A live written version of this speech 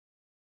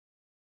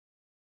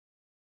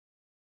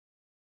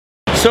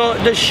So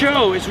the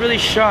show is really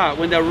shot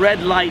when the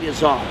red light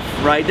is off,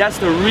 right? That's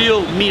the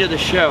real meat of the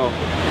show.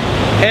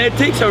 And it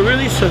takes a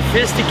really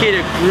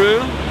sophisticated crew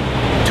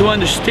to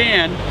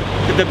understand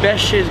that the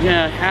best shit is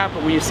gonna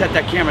happen when you set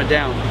that camera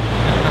down.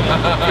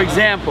 For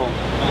example,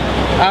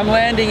 I'm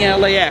landing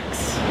in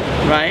LAX,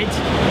 right?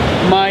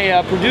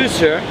 My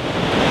producer,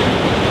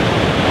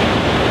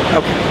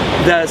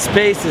 okay, the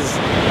space is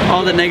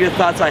all the negative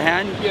thoughts I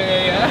had.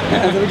 Yeah.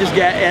 Let me just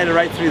get added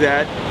right through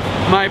that.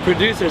 My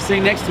producer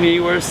sitting next to me,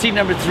 we're seat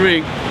number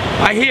 3.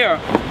 I hear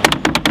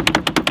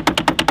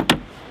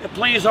the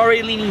plane is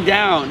already leaning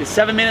down. It's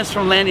 7 minutes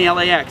from landing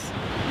LAX.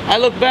 I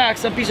look back,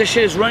 some piece of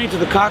shit is running to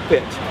the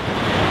cockpit.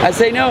 I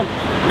say, no,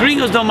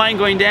 gringos don't mind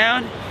going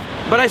down,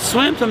 but I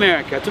swam to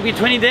America. It took me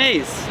 20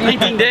 days,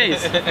 19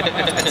 days.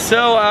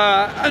 So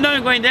I'm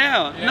not going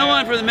down. No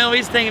one from the Middle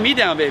East taking me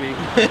down, baby.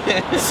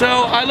 So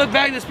I look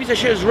back, this piece of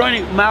shit is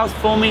running, mouth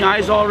foaming,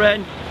 eyes all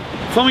red,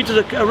 foaming to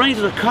the, running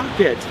to the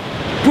cockpit.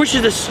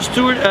 Pushes the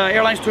steward,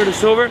 airline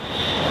stewardess over.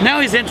 Now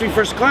he's entering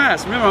first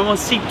class. Remember, I'm on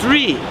seat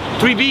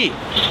 3B.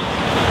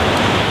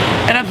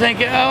 And I'm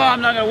thinking, oh,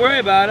 I'm not gonna worry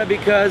about it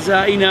because,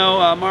 you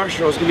know,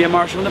 Marshall's gonna be a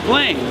marshal on the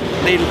plane.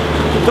 They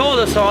told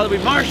us all there'd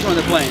be marshal on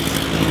the plane.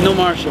 No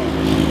marshal.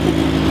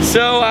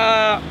 So,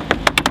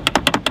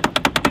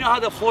 you know how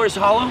the floor is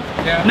hollow?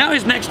 Yeah. Now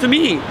he's next to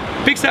me.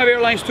 Picks up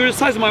airline stewardess,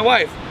 size of my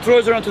wife,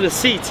 throws her onto the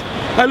seat.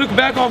 I look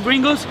back, all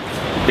gringos,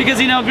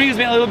 because, you know, gringos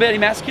being a little bit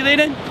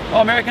emasculated.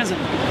 All Americans,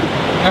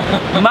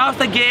 mouth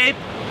agape,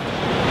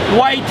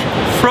 white,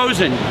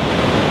 frozen.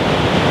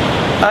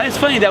 It's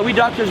funny that we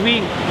doctors, we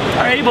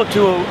are able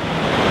to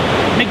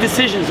make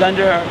decisions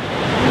under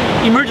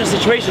emergent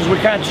situations.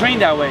 We're kind of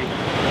trained that way.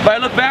 But I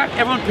look back,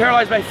 everyone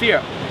paralyzed by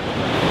fear.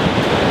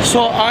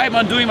 So I'm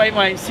undoing my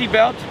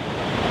seatbelt.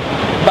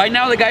 By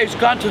now the guy who's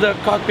gone to the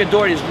cockpit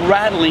door is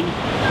rattling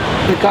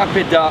the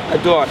cockpit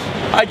door.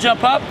 I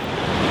jump up.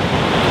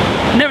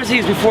 Never seen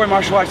this before in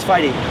martial arts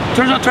fighting.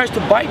 Turns out tries to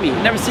bite me.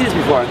 Never seen this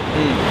before.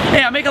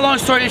 Hey, I make a long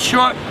story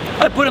short.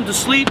 I put him to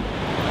sleep,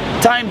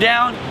 tie him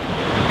down.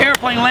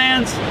 Airplane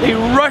lands. They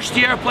rush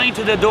the airplane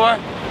to the door.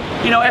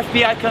 You know,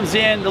 FBI comes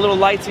in. The little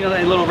lights, you know,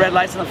 the little red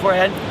lights on the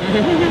forehead.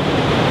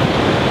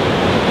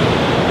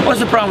 What's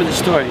the problem with the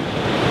story?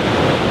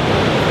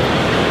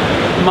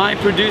 My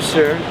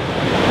producer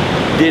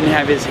didn't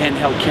have his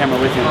handheld camera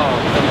with him. Oh,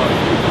 come on.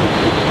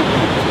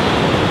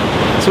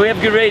 So we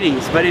have good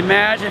ratings, but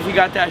imagine if we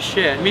got that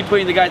shit. Me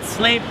putting the guy to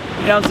sleep,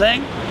 you know what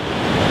I'm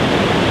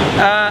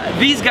saying?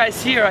 These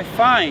guys here, I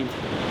find.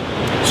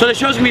 So the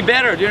show's gonna be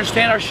better. Do you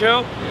understand our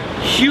show?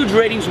 Huge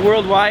ratings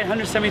worldwide,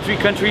 173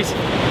 countries.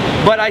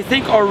 But I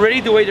think already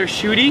the way they're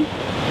shooting,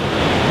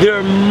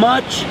 they're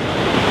much,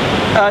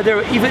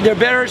 they're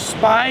better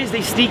spies.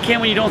 They sneak in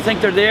when you don't think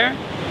they're there.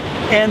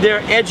 And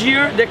they're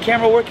edgier, their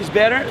camera work is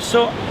better.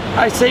 So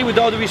I say with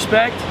all due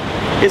respect,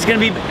 it's going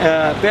to be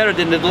better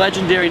than the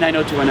legendary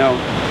 90210.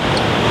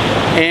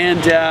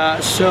 And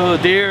so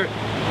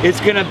it's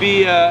going to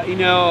be, you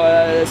know,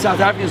 South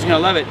Africans are going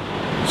to love it.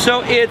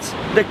 So it's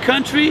the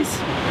countries,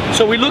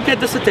 so we looked at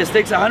the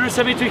statistics,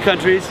 173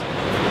 countries,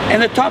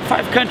 and the top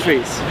 5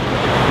 countries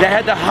that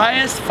had the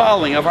highest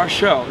following of our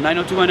show,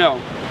 90210,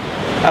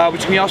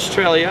 which would be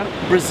Australia,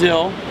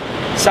 Brazil,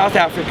 South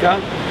Africa.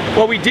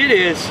 What we did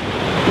is,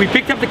 we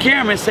picked up the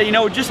camera and said, you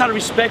know, just out of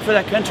respect for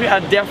that country,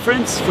 out of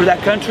deference for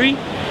that country,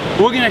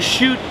 we're gonna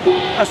shoot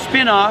a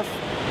spin-off,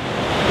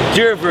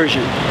 their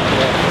version.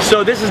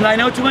 So this is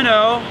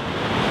 90210,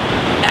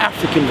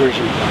 African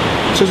version.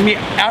 So it's gonna be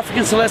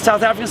African,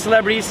 South African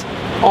celebrities,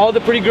 all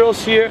the pretty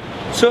girls here.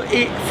 So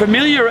it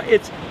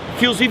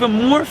feels even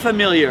more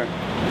familiar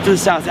to the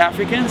South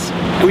Africans.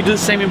 And we do the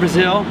same in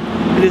Brazil.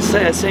 We do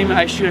the same,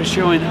 I shoot a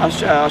show in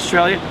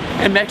Australia.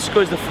 And Mexico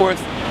is the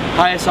 4th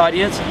highest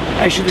audience.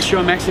 I shoot the show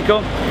in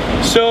Mexico.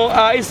 So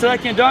in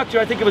selecting a doctor,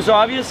 I think it was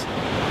obvious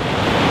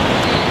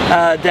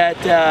that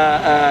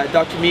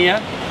Dr.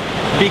 Mia,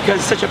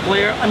 because such a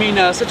player, I mean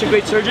such a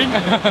great surgeon,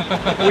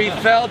 we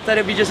felt that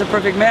it'd be just a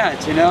perfect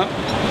match, you know?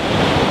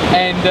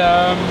 And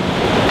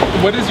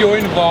what is your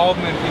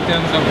involvement in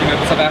terms of, you know,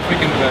 the South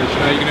African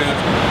version? Are you going to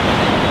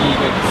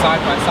be side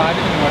by side,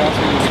 and what else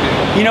are you going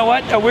to do? You know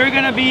what? We're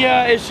going to be,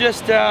 it's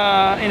just,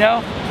 you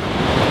know,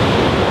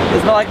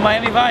 it's not like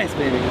Miami Vice,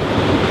 baby.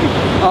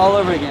 All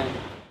over again.